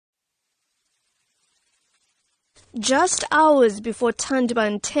Just hours before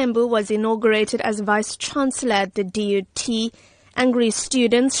Thandwa Ntembu was inaugurated as Vice-Chancellor at the DUT, angry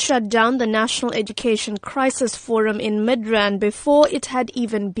students shut down the National Education Crisis Forum in Midrand before it had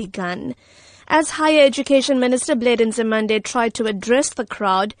even begun. As Higher Education Minister Blade Nzimande tried to address the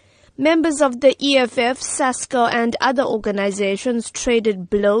crowd, members of the EFF, SASCO and other organizations traded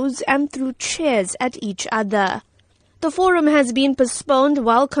blows and threw chairs at each other. The forum has been postponed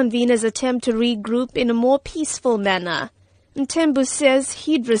while conveners attempt to regroup in a more peaceful manner. Ntembu says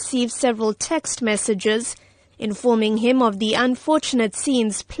he'd received several text messages informing him of the unfortunate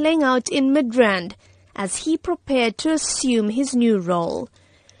scenes playing out in Midrand as he prepared to assume his new role.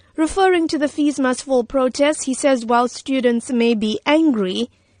 Referring to the Fees Must Fall protest, he says while students may be angry,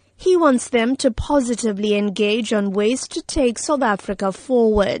 he wants them to positively engage on ways to take South Africa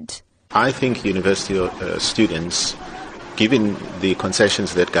forward. I think university students, given the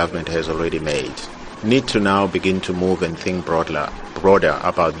concessions that government has already made, need to now begin to move and think broader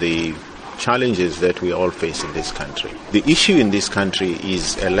about the challenges that we all face in this country. The issue in this country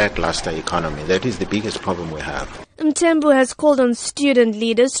is a lackluster economy. That is the biggest problem we have. Ntembu has called on student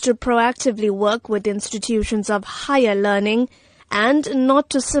leaders to proactively work with institutions of higher learning and not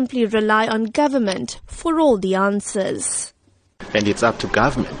to simply rely on government for all the answers. And it's up to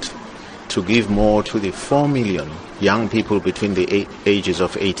government to give more to the 4 million young people between the ages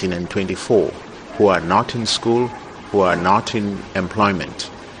of 18 and 24 who are not in school, who are not in employment.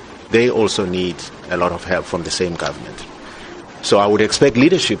 They also need a lot of help from the same government. So I would expect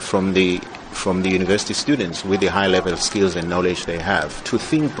leadership from the university students with the high-level skills and knowledge they have to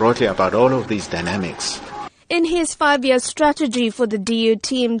think broadly about all of these dynamics. In his 5-year strategy for the DUT,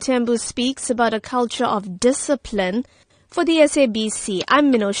 Ntembu speaks about a culture of discipline. For the SABC,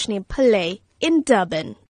 I'm Minoshni Pillay in Durban.